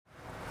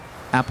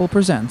Apple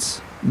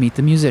presents Meet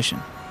the Musician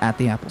at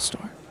the Apple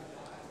Store.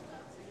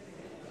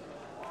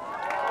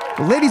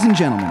 Ladies and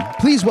gentlemen,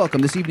 please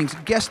welcome this evening's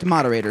guest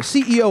moderator,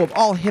 CEO of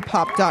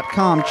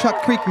AllHipHop.com,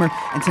 Chuck Creekmer,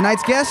 and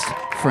tonight's guest,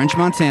 French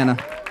Montana.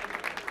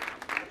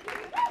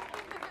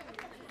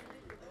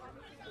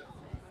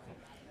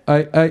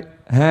 Hey.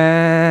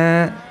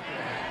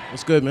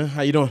 What's good, man?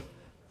 How you doing?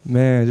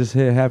 Man, just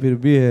here, happy to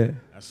be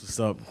here. That's what's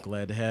up.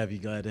 Glad to have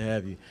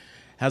you.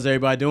 How's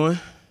everybody doing?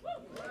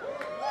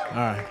 All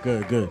right,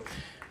 good.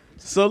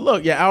 So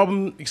look, your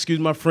album, excuse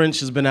my French,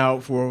 has been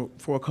out for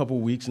a couple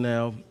weeks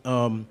now.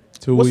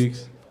 2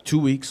 weeks. 2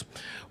 weeks.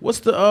 What's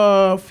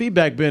the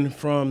feedback been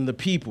from the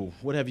people?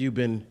 What have you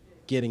been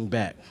getting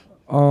back?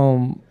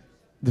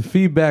 The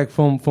feedback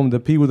from the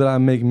people that I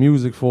make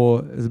music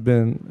for has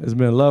been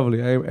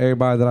lovely.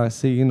 Everybody that I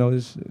see,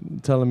 is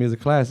telling me it's a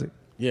classic.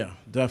 Yeah,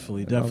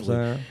 definitely. You know what I'm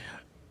saying?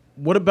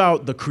 What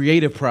about the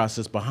creative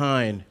process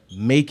behind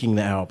making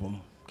the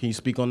album? Can you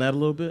speak on that a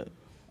little bit?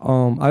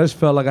 I just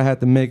felt like I had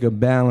to make a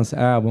balanced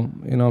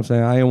album. You know what I'm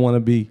saying? I didn't want to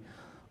be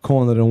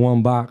cornered in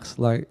one box,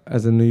 like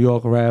as a New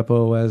York rapper,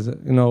 or I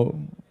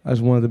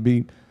just wanted to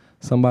be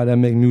somebody that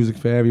make music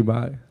for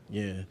everybody.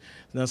 Yeah.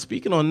 Now,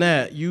 speaking on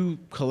that, you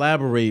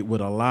collaborate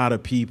with a lot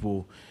of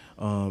people,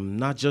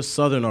 not just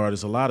Southern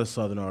artists, a lot of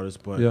Southern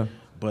artists,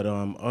 but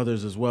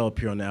others as well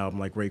appear on the album,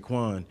 like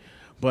Raekwon.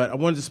 But I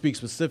wanted to speak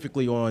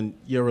specifically on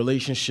your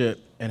relationship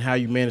and how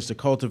you managed to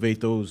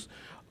cultivate those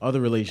other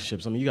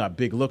relationships. I mean, you got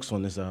big looks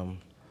on this album.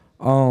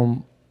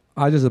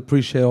 I just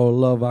appreciate all the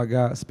love I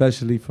got,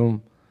 especially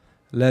from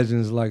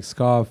legends like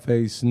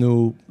Scarface,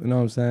 Snoop, you know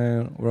what I'm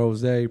saying,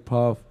 Rose,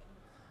 Puff,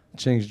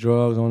 Chinx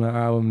Drugs on the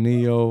album,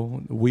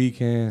 Neo, The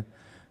Weeknd.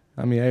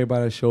 I mean,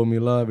 everybody that showed me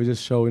love. It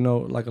just showed,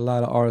 like a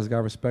lot of artists got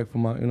respect for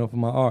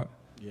my art.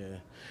 Yeah.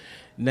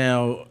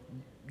 Now,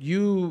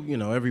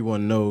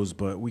 everyone knows,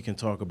 but we can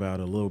talk about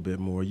it a little bit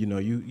more.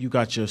 You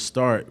got your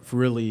start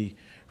really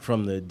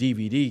from the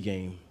DVD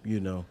game,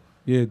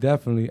 Yeah,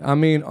 definitely. I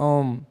mean,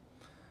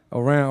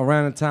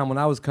 around the time when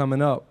I was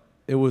coming up,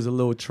 it was a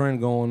little trend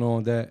going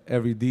on that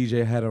every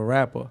DJ had a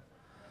rapper.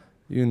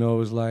 It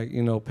was like,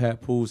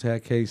 Pat Poose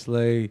had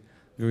K-Slade,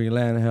 Green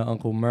Lantern had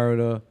Uncle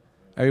Murder,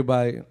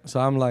 everybody.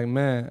 So I'm like,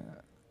 man,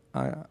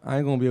 I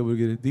ain't gonna be able to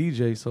get a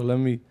DJ, so let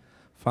me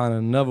find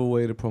another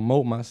way to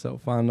promote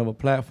myself, find another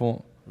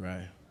platform.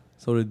 Right.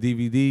 So the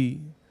DVD,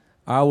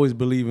 I always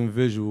believe in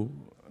visual.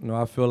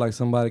 I feel like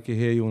somebody could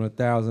hear you on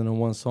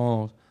 1,001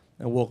 songs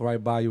and walk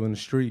right by you in the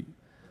street.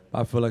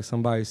 I feel like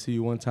somebody see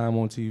you one time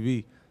on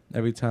TV.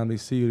 Every time they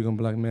see you, they're gonna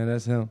be like, man,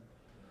 that's him.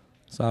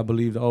 So I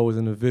believed always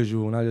in the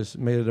visual, and I just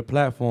made it a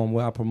platform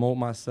where I promote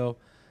myself,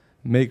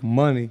 make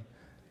money,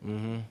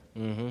 and,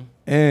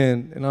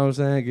 you know what I'm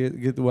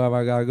saying, get to wherever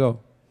I gotta go.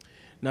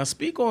 Now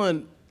speak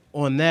on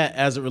that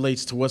as it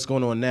relates to what's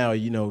going on now.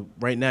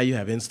 Right now you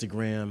have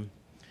Instagram.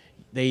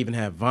 They even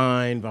have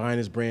Vine. Vine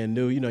is brand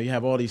new. You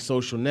have all these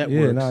social networks.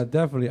 Yeah, nah,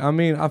 definitely. I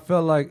mean, I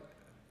felt like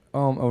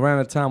around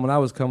the time when I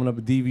was coming up,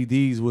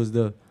 DVDs was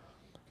the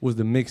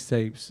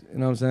mixtapes. You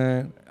know what I'm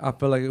saying? I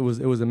felt like it was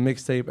a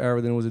mixtape era,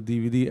 then it was a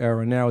DVD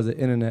era, and now it's an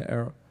internet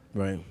era.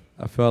 Right.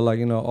 I felt like,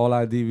 all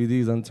our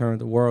DVDs unturned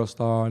to World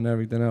Star and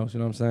everything else, you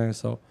know what I'm saying?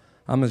 So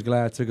I'm just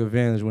glad I took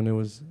advantage when it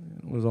was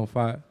on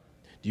fire.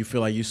 Do you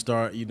feel like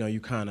you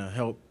kind of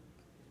helped,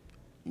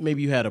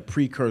 maybe you had a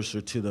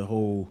precursor to the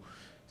whole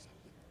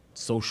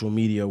social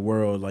media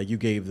world, like you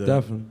gave the...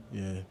 Definitely.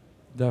 Yeah.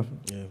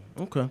 Definitely.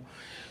 Yeah, okay.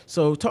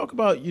 So talk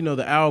about,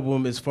 the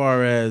album as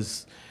far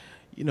as,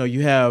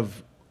 you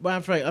have... Well,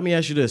 in fact, let me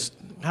ask you this.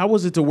 How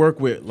was it to work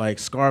with, like,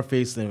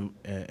 Scarface and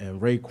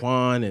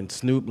Raekwon and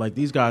Snoop? Like,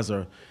 these guys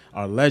are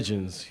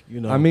legends,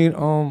 I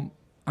mean,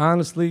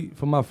 honestly,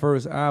 for my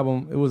first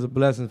album, it was a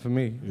blessing for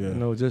me.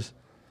 Yeah. Just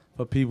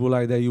for people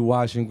like that you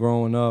watching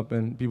growing up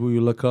and people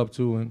you look up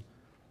to,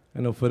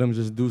 and for them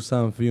just do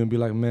something for you and be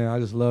like, man, I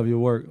just love your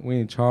work. We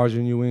ain't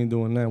charging you. We ain't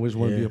doing that. We just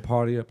want to be a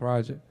part of your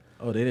project.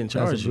 Oh, they didn't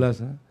charge you? That's a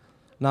blessing.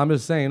 No, I'm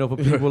just saying, for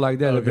people like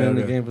that have been in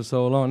the game for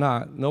so long.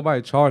 Nah,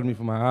 nobody charged me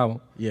for my album.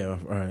 Yeah,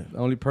 right. The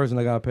only person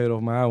that got paid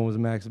off my album was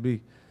Max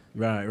B.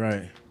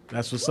 Right.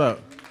 That's what's up.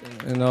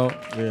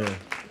 Yeah,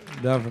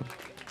 definitely.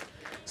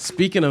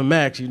 Speaking of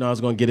Max, I was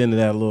going to get into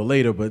that a little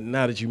later, but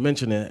now that you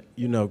mention it,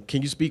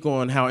 can you speak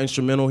on how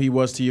instrumental he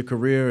was to your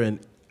career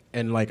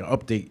and like an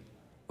update?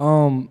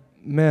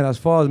 Man, as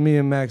far as me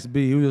and Max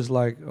B, he was just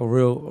like a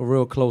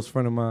real close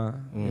friend of mine,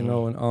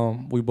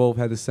 and we both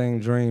had the same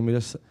dream. It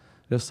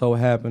just so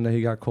happened that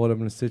he got caught up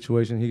in the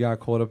situation he got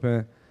caught up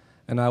in,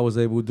 and I was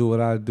able to do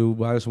what I do.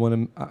 But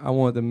I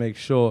wanted to make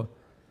sure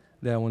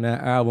that when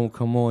that album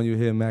come on, you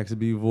hear Max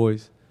B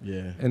voice.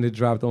 Yeah. And it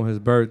dropped on his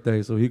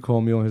birthday, so he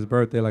called me on his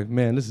birthday like,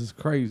 man, this is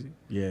crazy.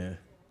 Yeah.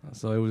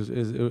 So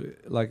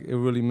it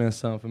really meant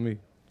something for me.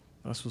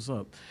 That's what's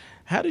up.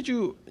 How did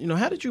you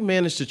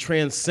manage to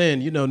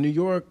transcend? New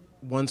York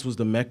once was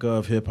the mecca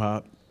of hip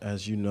hop,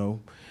 as you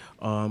know.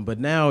 But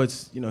now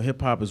it's,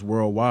 hip hop is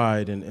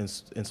worldwide and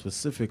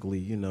specifically,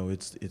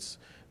 it's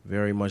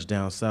very much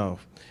down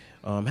south.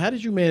 How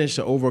did you manage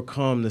to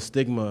overcome the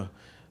stigma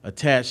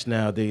attached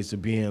nowadays to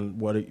being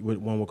what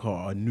one would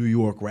call a New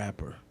York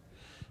rapper?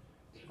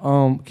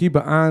 Keep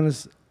it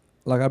honest.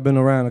 Like I've been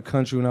around the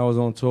country when I was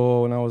on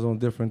tour, when I was on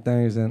different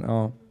things, and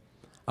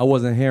I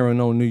wasn't hearing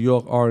no New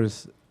York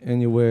artists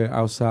anywhere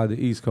outside the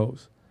East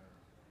Coast.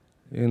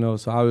 You know,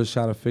 so I was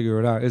trying to figure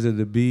it out. Is it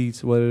the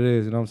beats, what it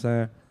is, you know what I'm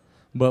saying?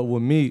 But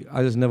with me,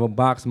 I just never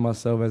boxed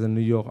myself as a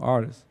New York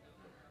artist.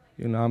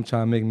 You know, I'm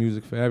trying to make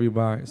music for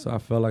everybody, so I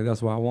felt like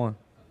that's why I won.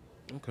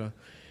 Okay.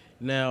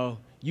 Now,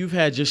 you've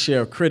had your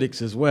share of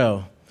critics as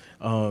well.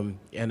 And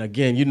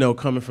again, you know,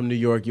 coming from New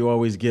York, you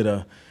always get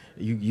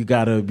you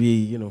gotta be,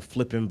 you know,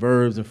 flipping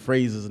verbs and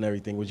phrases and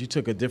everything, but you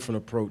took a different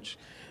approach.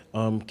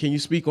 Can you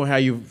speak on how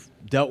you've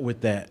dealt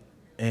with that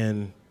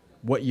and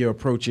what your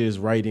approach is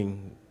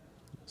writing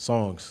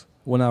songs?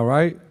 When I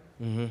write,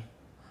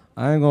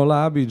 I ain't gonna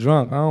lie, I be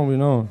drunk. I don't be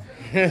knowing.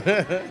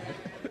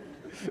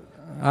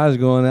 I just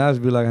go in there, I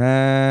just be like,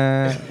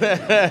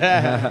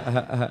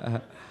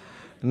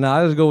 Nah,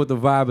 I just go with the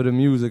vibe of the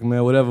music,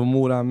 man. Whatever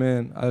mood I'm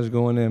in, I just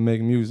go in there and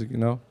make music, you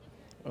know?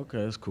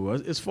 Okay, that's cool.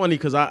 It's funny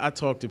because I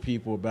talk to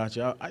people about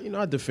you.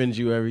 I defend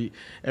you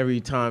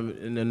every time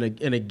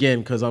and again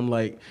because I'm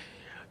like,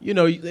 you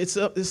know, it's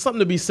something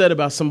to be said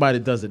about somebody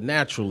that does it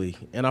naturally,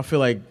 and I feel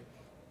like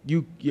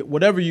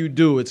whatever you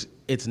do,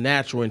 it's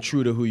natural and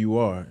true to who you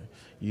are.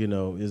 You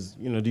know,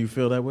 do you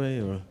feel that way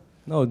or?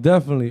 No,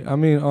 definitely. I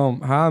mean,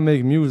 how I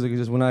make music is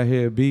just when I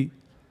hear a beat,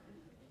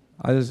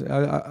 I just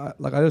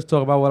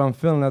talk about what I'm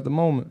feeling at the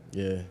moment.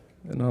 Yeah.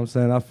 You know what I'm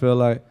saying? I feel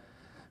like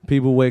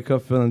people wake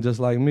up feeling just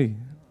like me.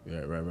 Yeah,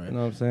 right. You know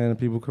what I'm saying? And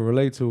people can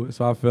relate to it.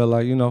 So I feel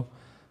like, you know,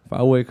 if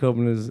I wake up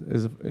and is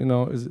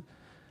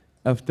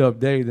effed up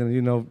day, then,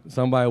 you know,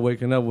 somebody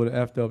waking up with an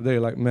effed up day,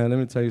 like, man, let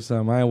me tell you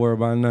something, I ain't worried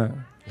about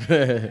nothing.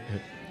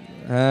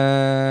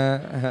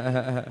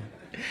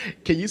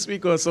 Can you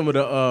speak on some of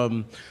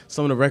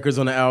the records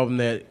on the album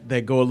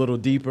that go a little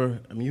deeper?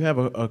 I mean, you have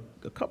a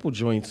couple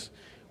joints,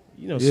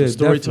 you know, some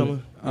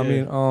storytelling. Yeah. I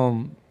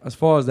mean, as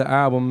far as the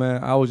album,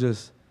 man, I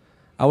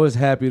was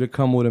happy to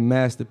come with a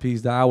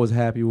masterpiece that I was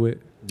happy with.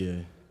 Yeah.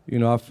 You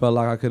know, I felt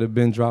like I could have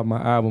been dropped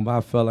my album, but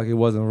I felt like it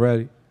wasn't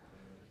ready.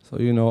 So,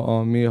 you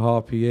know, me and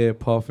Hard Pierre,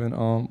 Puff, and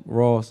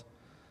Ross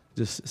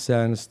just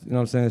sat in, you know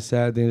what I'm saying,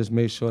 sat there and just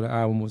made sure the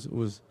album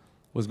was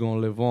going to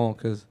live on,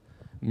 because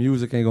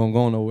music ain't going to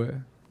go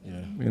nowhere.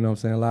 Yeah. You know what I'm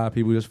saying? A lot of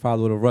people just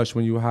follow the rush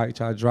when you hype,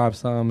 try to drop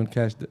something and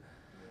catch it.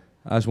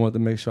 I just wanted to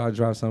make sure I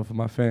dropped something for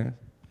my fans.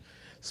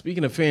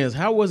 Speaking of fans,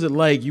 how was it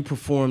like you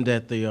performed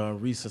at the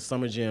recent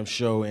Summer Jam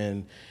show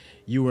and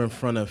you were in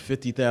front of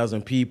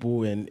 50,000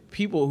 people, and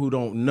people who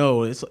don't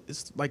know, it's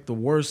like the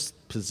worst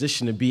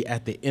position to be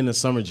at the end of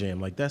Summer Jam.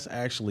 Like, that's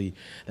actually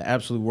the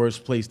absolute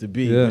worst place to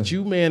be. Yeah. But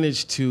you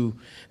managed to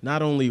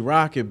not only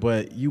rock it,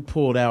 but you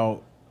pulled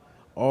out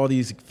all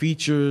these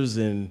features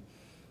and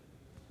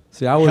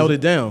held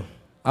it down.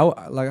 I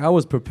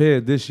was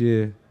prepared this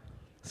year.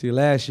 See,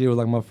 last year was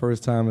like my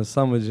first time in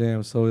Summer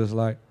Jam, so it's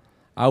like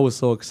I was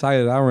so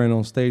excited I ran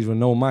on stage with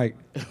no mic.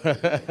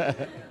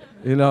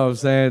 You know what I'm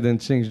saying? Then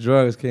Chinks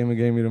Drugs came and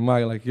gave me the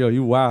mic, like, yo,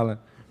 you wildin'.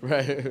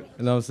 Right. You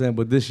know what I'm saying?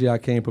 But this year I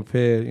came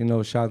prepared. You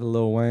know, shout out to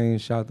Lil Wayne,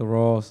 shout out to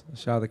Ross,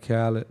 shout out to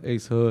Khaled,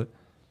 Ace Hood.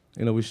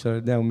 You know, we shut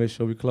it down, we made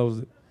sure we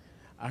closed it.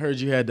 I heard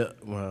you had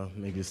well,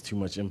 maybe it's too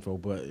much info,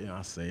 but you know,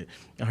 I'll say it.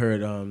 I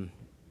heard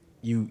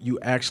you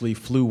actually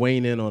flew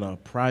Wayne in on a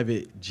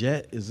private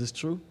jet. Is this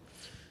true?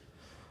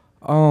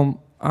 I'm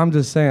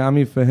just saying, I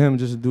mean, for him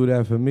just to do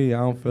that for me, I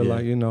don't feel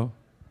like, you know,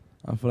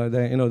 I feel like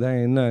that ain't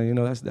nothing. You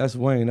know, that's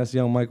Wayne. That's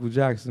young Michael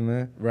Jackson,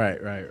 man.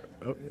 Right. You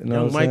know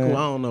Young what Michael, saying? I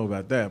don't know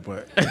about that,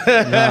 but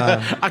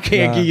I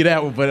can't give you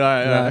that one.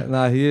 But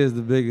nah, he is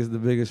the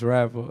biggest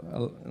rapper. You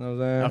know what I'm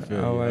saying?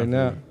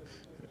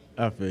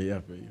 I feel you. I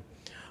feel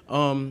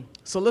you.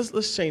 So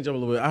let's change up a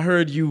little bit. I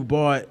heard you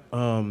bought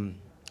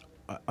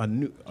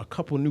a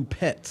couple new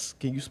pets.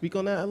 Can you speak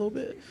on that a little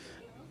bit?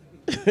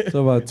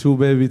 So about 2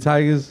 baby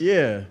tigers?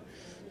 Yeah.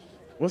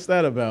 What's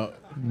that about?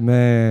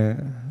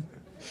 Man.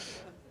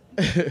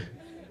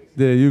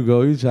 There you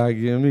go. You try to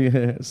get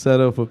me set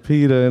up for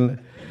Peter and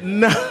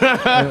Nah,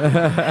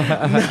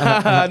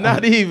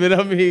 not even.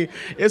 I mean,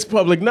 it's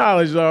public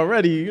knowledge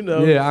already, you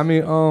know. Yeah, I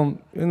mean,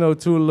 you know,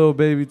 2 little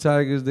baby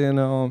tigers. They're in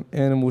the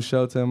animal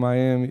shelter in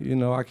Miami. You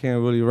know, I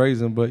can't really raise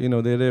them, but you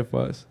know, they're there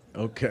for us.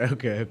 Okay.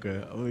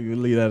 We'll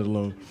leave that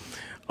alone.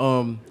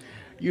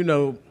 You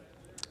know,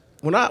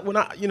 when I,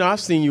 you know, I've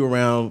seen you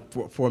around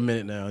for a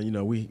minute now. You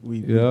know,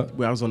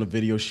 I was on a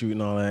video shoot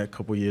and all that a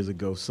couple years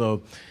ago.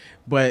 So,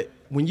 but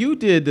when you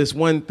did this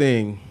one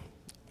thing,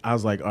 I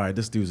was like, all right,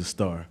 this dude's a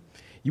star.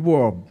 You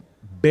wore a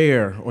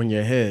bear on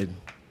your head,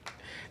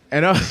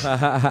 and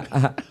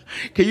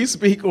can you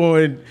speak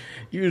on,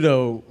 you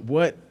know,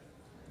 what?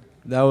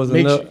 That was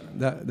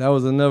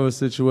another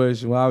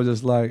situation where I was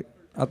just like,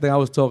 I think I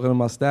was talking to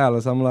my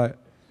stylist. I'm like,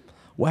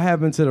 what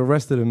happened to the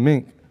rest of the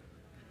mink?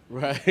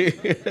 Right.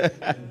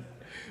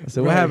 I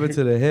said, what happened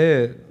to the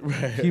head?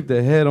 Right. Keep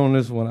the head on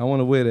this one. I want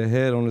to wear the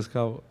head on this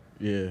cover.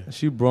 Yeah.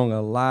 She brung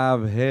a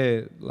live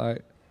head,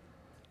 like,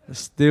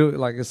 still,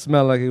 like, it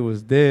smelled like it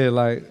was dead.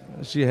 Like,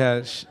 she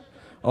had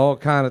all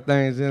kind of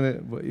things in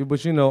it.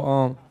 But you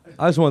know,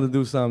 I just wanted to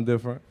do something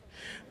different.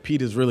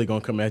 Peter's really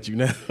gonna come at you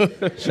now.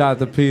 Shout out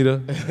to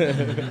Peter.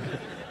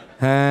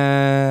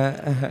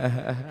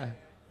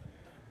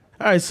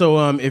 All right,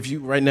 so if you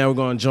right now we're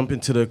gonna jump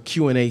into the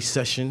Q&A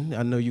session.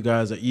 I know you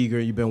guys are eager.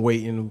 You've been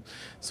waiting,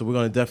 so we're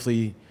gonna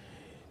definitely,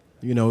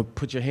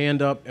 put your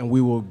hand up and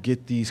we will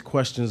get these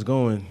questions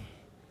going.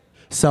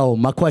 So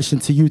my question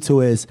to you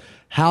two is,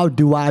 how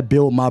do I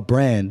build my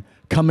brand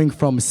coming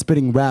from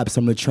spitting raps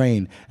on the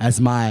train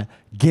as my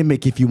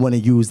gimmick, if you want to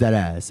use that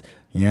as?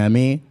 You know what I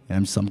mean?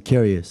 And I'm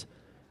curious.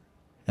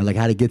 And like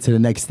how to get to the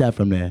next step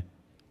from there.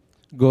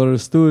 Go to the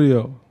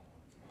studio.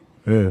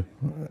 Yeah.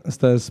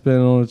 Instead of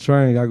spinning on the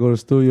train, I go to the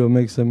studio,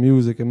 make some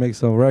music and make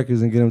some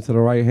records and get them to the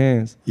right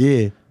hands. Yeah.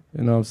 You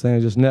know what I'm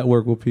saying? Just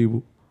network with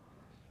people.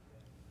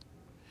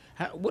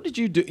 What did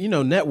you do?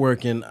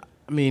 Networking.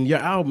 I mean, your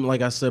album,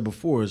 like I said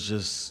before,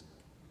 it's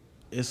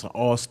an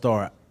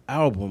all-star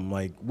album.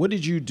 Like, what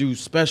did you do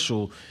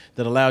special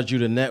that allowed you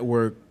to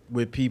network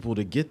with people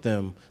to get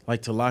them,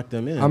 like to lock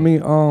them in? I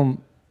mean,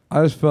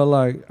 I just felt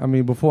like,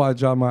 before I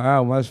dropped my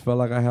album, I just felt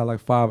like I had like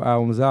 5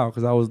 albums out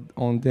because I was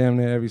on damn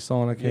near every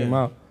song that came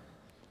out.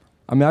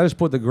 I just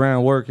put the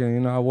groundwork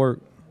in, I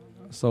worked.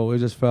 So it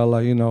just felt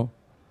like,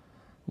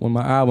 when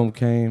my album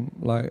came,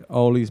 like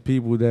all these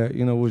people that,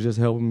 was just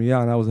helping me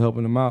out and I was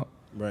helping them out.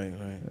 Right.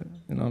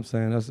 You know what I'm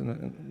saying?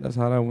 That's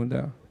how that went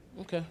down.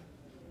 Okay.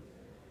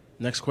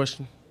 Next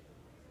question.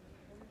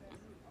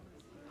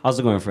 How's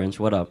it going, French?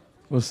 What up?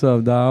 What's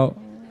up, dog?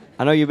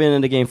 I know you've been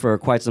in the game for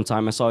quite some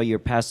time. I saw your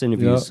past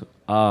interviews. Yep.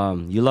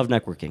 You love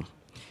networking.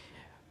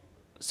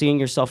 Seeing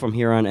yourself from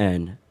here on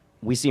in,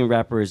 we seen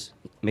rappers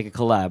make a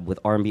collab with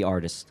R&B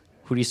artists.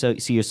 Who do you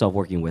see yourself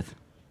working with?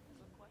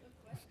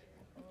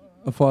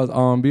 As far as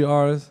R&B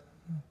artists,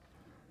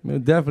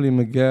 definitely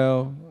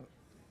Miguel.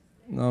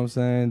 You know what I'm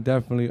saying?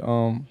 Definitely.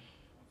 Who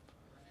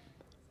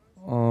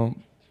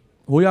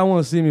y'all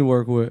want to see me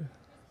work with?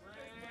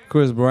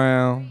 Chris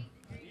Brown,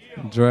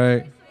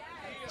 Drake,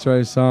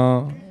 Trey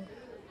Songz.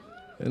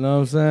 You know what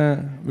I'm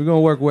saying? We're going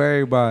to work with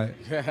everybody.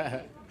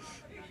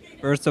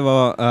 First of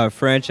all,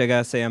 French, I got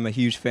to say I'm a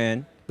huge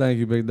fan. Thank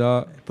you, big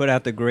dog. Put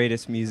out the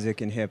greatest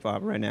music in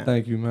hip-hop right now.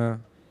 Thank you,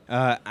 man.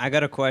 I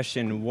got a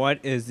question. What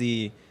is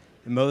the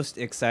most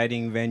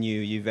exciting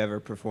venue you've ever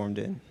performed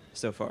in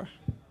so far?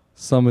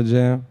 Summer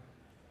Jam.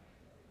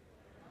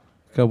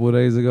 A couple of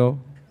days ago.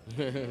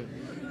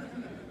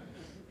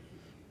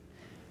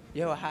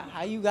 Yo,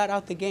 how you got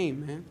out the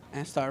game, man,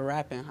 and start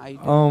rapping? How you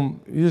do?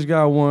 You just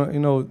got to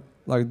want,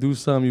 like do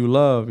something you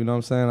love, you know what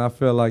I'm saying? I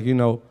feel like,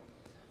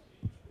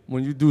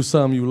 when you do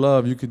something you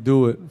love, you could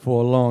do it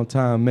for a long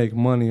time, make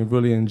money and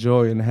really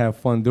enjoy it and have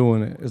fun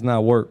doing it. It's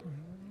not work,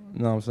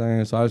 you know what I'm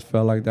saying? So I just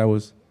felt like that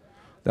was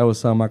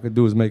something I could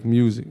do, is make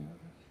music.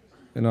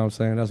 You know what I'm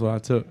saying? That's what I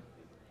took.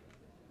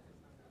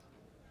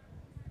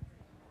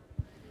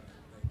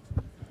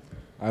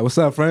 All right, what's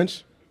up,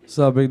 French? What's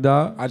up, big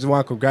dog? I just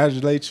want to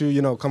congratulate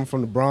you, coming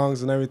from the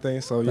Bronx and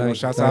everything. So,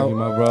 shouts out. Thank you,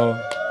 my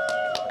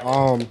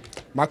brother.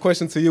 My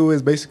question to you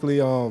is basically,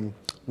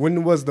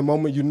 when was the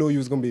moment you knew you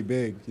was going to be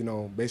big?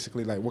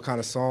 Basically, like what kind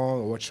of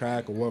song or what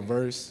track or what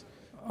verse?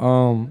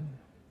 I'm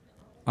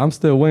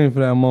still waiting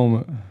for that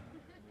moment.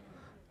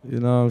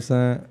 You know what I'm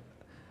saying?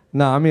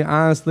 Nah,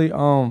 honestly,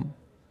 I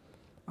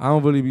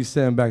don't really be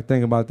sitting back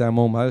thinking about that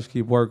moment. I just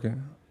keep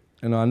working.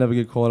 I never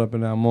get caught up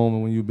in that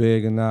moment when you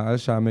big and not. I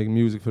just try to make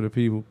music for the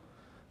people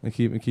and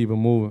keep it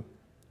moving.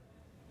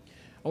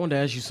 I wanted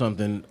to ask you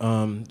something.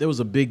 There was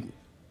a big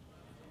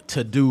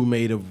to-do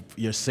made of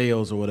your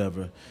sales or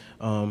whatever.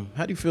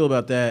 How do you feel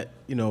about that,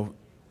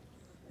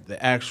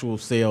 the actual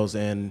sales,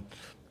 and,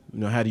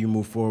 how do you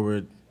move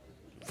forward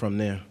from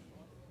there?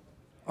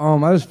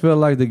 I just feel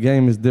like the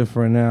game is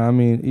different now.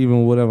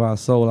 Even whatever I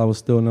sold, I was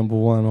still number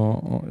one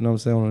on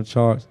the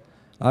charts.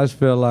 I just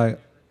feel like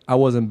I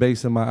wasn't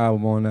basing my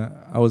album on that.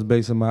 I was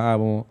basing my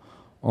album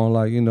on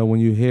like, when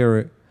you hear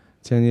it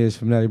 10 years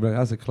from now, you're like,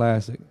 that's a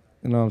classic.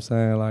 You know what I'm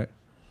saying? Like,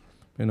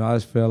 I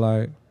just feel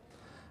like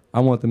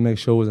I want to make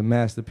sure it was a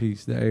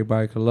masterpiece that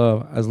everybody could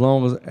love. As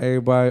long as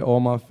everybody, all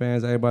my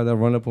fans, everybody that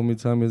run up on me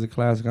tell me it's a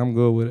classic, I'm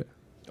good with it.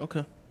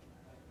 Okay.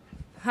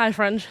 Hi,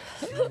 French.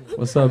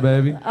 What's up,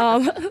 baby? I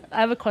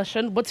have a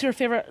question. What's your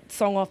favorite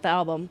song off the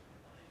album?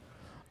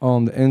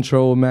 The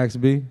intro with Max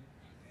B.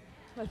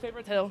 My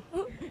favorite too.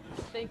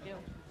 Thank you.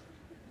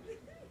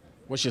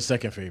 What's your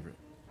second favorite?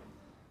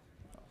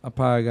 I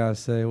probably gotta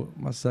say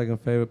my second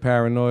favorite,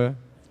 Paranoia.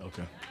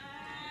 Okay.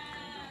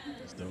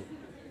 That's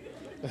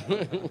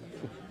dope.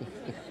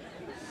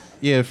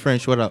 Yeah,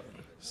 French, what up?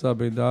 What's up,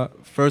 big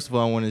dog? First of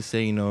all, I want to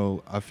say,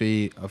 I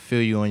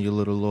feel you on your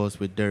little loss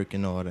with Dirk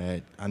and all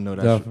that. I know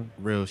that's Definitely.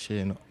 real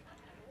shit.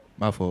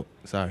 My fault.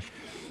 Sorry.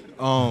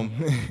 But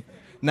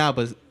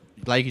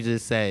like you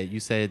just said,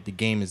 you said the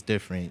game is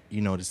different.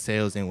 The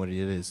sales ain't what it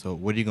is. So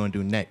what are you gonna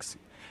do next?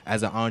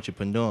 As an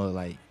entrepreneur,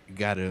 like you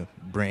gotta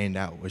brand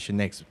out. What's your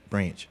next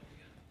branch?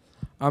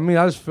 I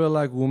just feel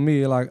like with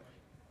me, like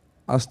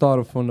I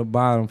started from the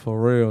bottom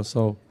for real.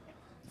 So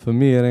for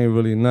me, it ain't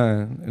really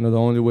nothing. The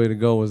only way to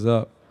go is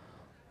up.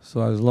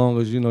 So as long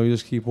as, you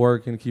just keep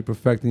working, keep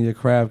perfecting your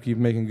craft, keep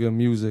making good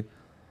music,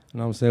 you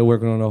know what I'm saying,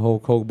 working on the whole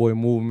Coke Boy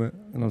movement,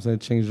 you know what I'm saying,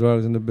 change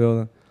drugs in the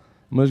building.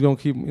 I'm just gonna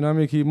keep,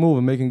 keep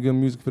moving, making good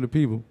music for the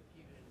people.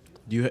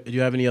 Do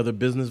you have any other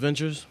business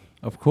ventures?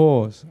 Of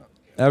course,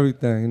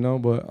 everything,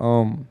 but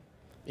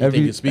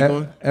Anything you speak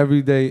on?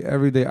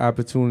 everyday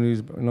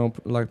opportunities,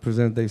 like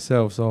present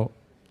themselves. So,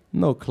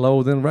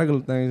 clothing,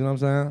 regular things, you know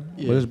what I'm saying?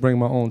 Yeah. But just bring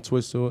my own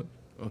twist to it.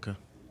 Okay.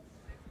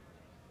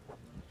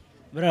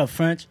 What up,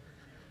 French?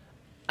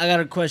 I got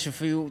a question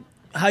for you.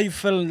 How you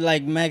feeling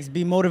like Max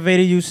B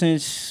motivated you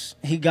since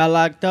he got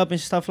locked up and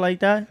stuff like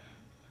that?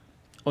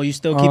 Or you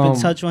still keep in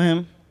touch with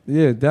him?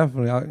 Yeah,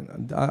 definitely.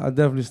 I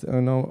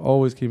definitely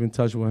always keep in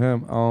touch with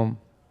him.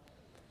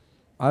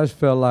 I just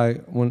felt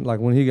like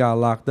when he got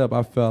locked up,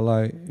 I felt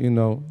like,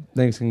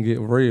 things can get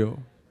real.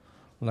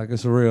 Like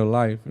it's a real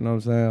life, you know what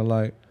I'm saying?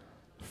 Like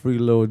free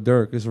Lil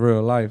Durk, it's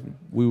real life.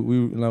 We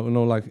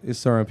like it's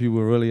certain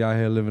people really out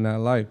here living that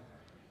life.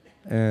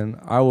 And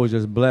I was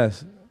just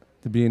blessed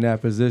to be in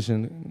that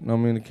position,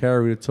 to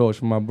carry the torch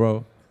for my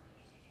bro.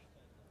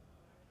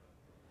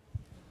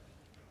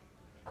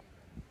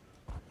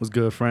 What's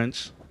good,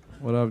 French?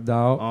 What up,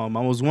 dog? I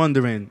was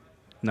wondering,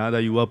 now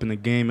that you up in the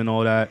game and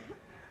all that,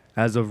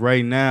 as of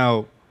right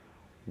now,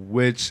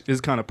 which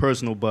is kind of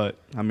personal, but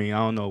I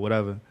don't know,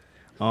 whatever.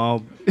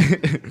 As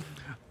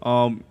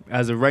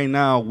of right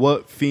now,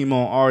 what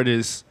female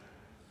artists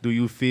do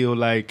you feel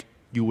like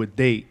you would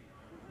date?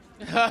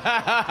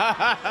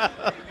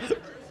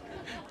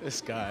 This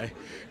guy.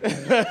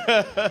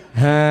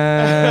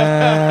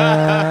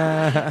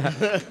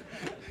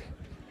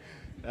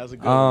 That's a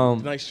good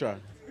one. Nice try.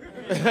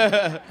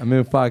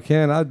 If I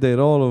can, I'd date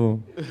all of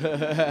them.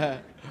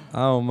 I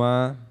don't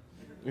mind.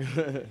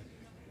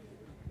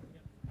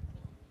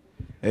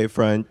 Hey,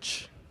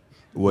 French.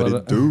 What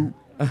it do?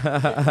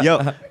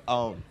 Yo,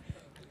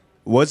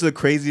 what's the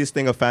craziest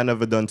thing a fan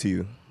ever done to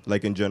you,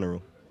 like in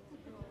general?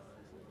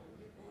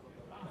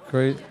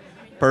 Crazy.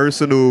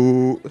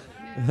 Personal.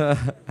 A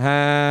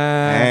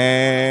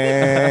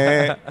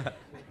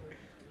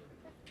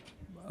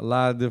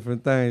lot of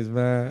different things,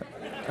 man.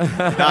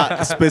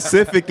 Nah,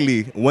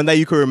 specifically, one that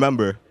you can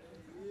remember.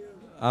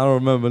 I don't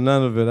remember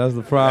none of it. That's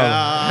the problem.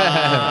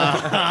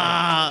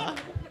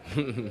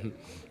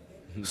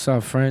 What's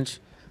up, French?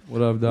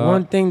 What up, dog?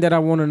 One thing that I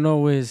want to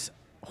know is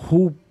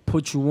who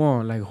put you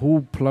on? Like,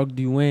 who plugged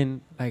you in?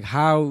 Like,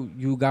 how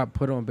you got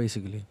put on,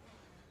 basically?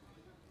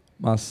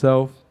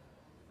 Myself.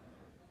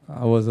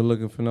 I wasn't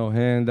looking for no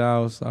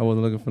handouts. I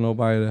wasn't looking for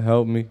nobody to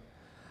help me.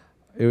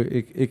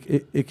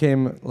 It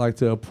came like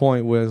to a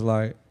point where it's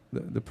like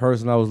the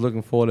person I was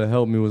looking for to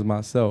help me was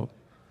myself.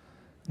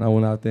 And I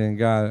went out there and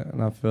got it.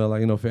 And I feel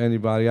like, for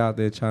anybody out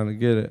there trying to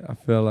get it, I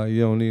feel like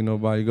you don't need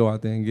nobody. Go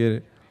out there and get it.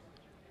 You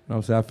know what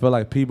I'm saying? I feel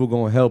like people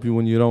going to help you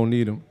when you don't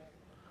need them.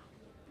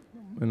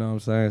 You know what I'm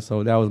saying?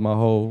 So that was my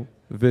whole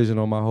vision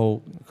on my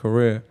whole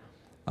career.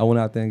 I went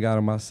out there and got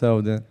it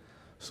myself. Then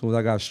as soon as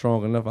I got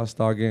strong enough, I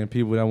started getting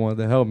people that wanted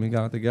to help me,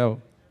 got it together.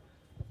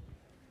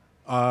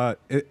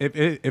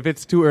 If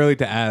it's too early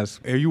to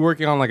ask, are you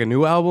working on like a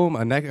new album,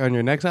 on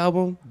your next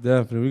album?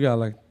 Definitely. We got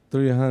like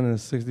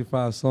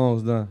 365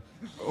 songs done.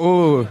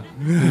 Oh,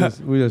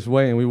 we just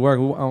waiting. We work.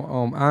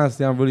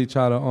 Honestly, I'm really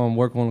trying to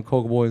work on the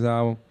Coke Boys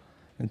album,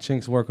 and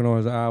Chink's working on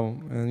his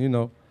album,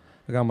 and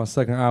I got my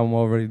second album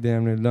already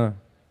damn near done.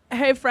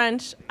 Hey,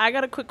 French, I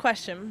got a quick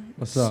question.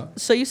 What's up?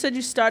 So you said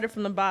you started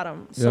from the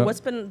bottom. So Yeah. what's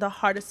been the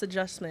hardest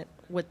adjustment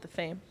with the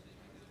fame?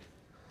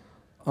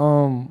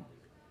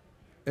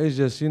 It's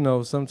just,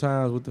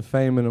 sometimes with the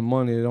fame and the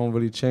money, it don't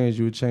really change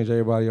you. It change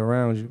everybody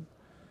around you.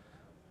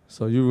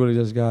 So you really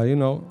just got, you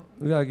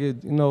got to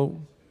get in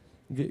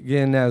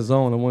that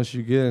zone. And once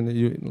you get in it,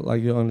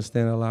 you'll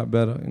understand it a lot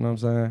better. You know what I'm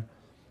saying?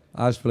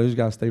 I just feel like you just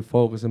got to stay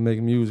focused and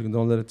make music and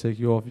don't let it take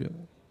you off your,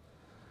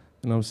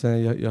 you know what I'm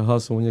saying, your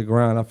hustle and your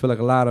grind. I feel like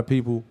a lot of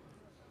people,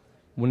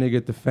 when they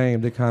get the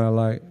fame, they kind of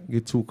like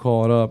get too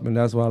caught up. And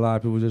that's why a lot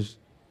of people just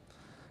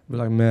be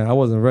like, man, I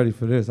wasn't ready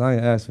for this. I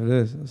ain't asked for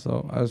this.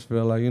 So I just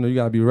feel like, you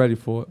got to be ready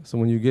for it. So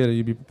when you get it,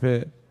 you be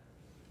prepared.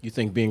 You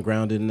think being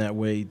grounded in that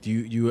way, do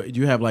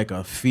you have like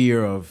a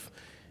fear of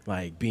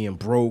like being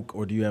broke,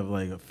 or do you have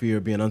like a fear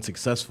of being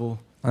unsuccessful?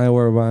 I ain't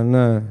worried about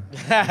none.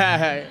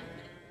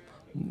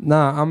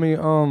 Nah,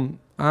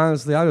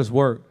 honestly, I just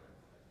work.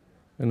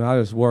 I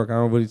just work. I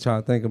don't really try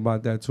to think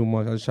about that too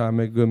much. I just try to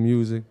make good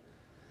music.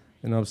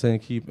 You know what I'm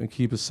saying?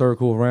 Keep a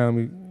circle around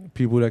me,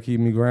 people that keep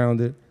me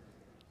grounded.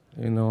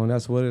 And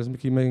that's what it is.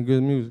 Keep making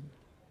good music.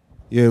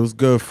 Yeah, it was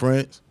good,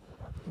 French.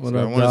 What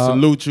I up, want to dog?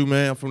 salute you,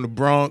 man. I'm from the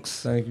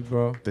Bronx. Thank you,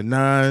 bro. The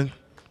 9,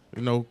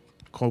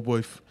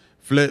 Cowboy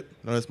Flip.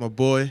 That's my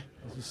boy.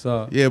 What's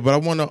up? Yeah, but I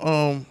want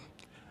to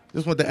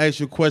just want to ask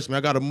you a question.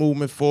 I got a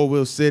movement, 4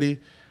 Wheel City.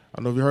 I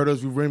don't know if you heard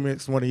us. We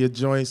remixed one of your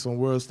joints on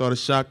World Star, the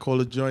Shot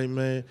Caller joint,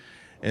 man.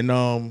 And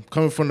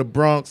coming from the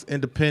Bronx,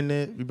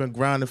 independent. We've been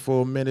grinding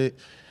for a minute.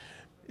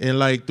 And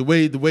like the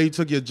way you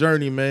took your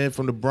journey, man,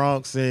 from the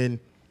Bronx, and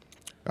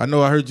I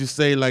know I heard you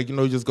say, like,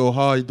 you just go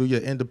hard, you do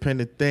your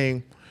independent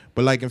thing.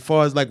 But like, as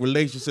far as like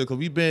relationships, because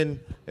we've been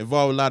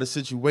involved in a lot of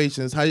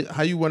situations.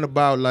 How you went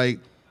about like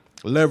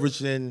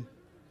leveraging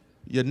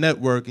your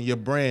network and your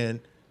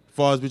brand, as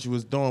far as what you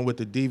was doing with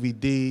the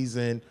DVDs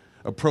and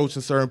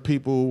approaching certain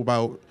people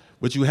about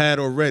what you had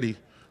already,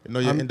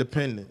 your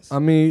independence. I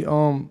mean,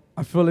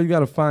 I feel like you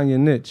gotta find your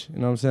niche. You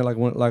know what I'm saying? Like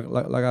when, like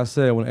I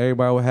said, when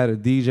everybody had a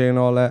DJ and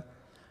all that,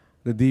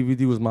 the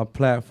DVD was my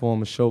platform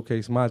to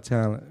showcase my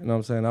talent. You know what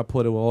I'm saying? I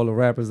put it with all the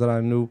rappers that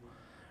I knew,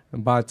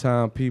 and by the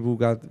time people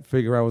got to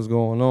figure out what's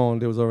going on,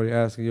 they was already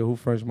asking, yo, who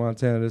French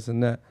Montana, this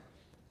and that.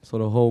 So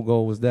the whole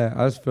goal was that.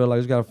 I just feel like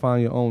you just gotta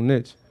find your own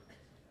niche.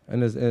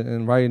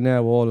 And right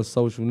now with all the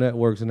social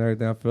networks and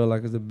everything, I feel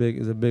like it's a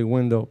big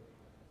window.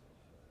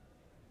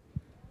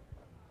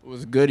 It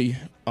was goody.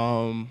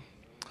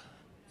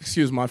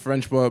 Excuse my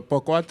French, but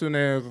pourquoi tu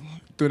ne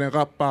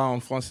rappes pas en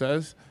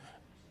français?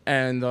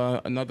 And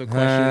another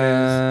question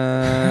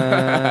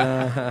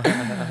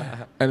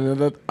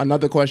is,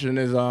 another question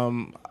is,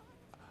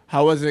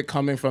 how is it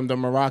coming from the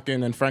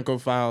Moroccan and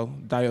Francophile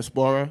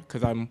diaspora?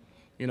 Because I'm,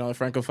 a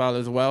Francophile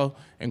as well,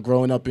 and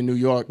growing up in New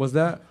York. What's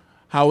that?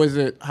 How was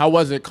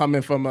it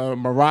coming from a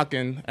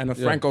Moroccan and a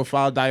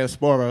Francophile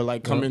diaspora,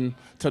 like coming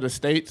to the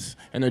States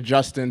and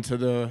adjusting to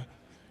the,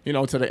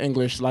 to the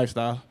English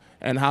lifestyle?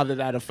 And how did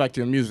that affect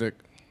your music?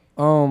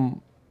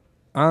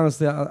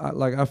 Honestly,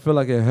 I feel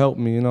like it helped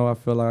me. I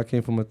feel like I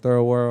came from a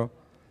third world,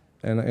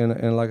 and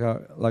like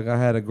I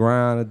had a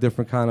grind, a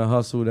different kind of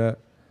hustle that,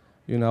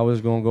 I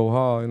was gonna go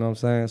hard. You know what I'm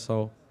saying?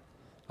 So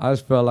I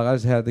just felt like I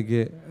just had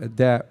to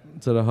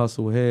adapt to the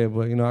hustle here.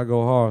 But I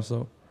go hard,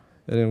 so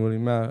it didn't really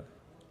matter.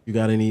 You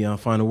got any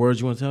final words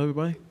you want to tell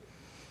everybody?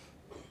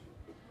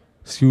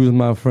 Excuse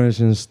my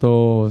French in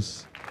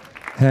stores.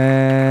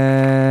 Yeah.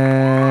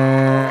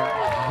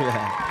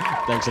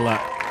 Thanks a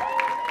lot.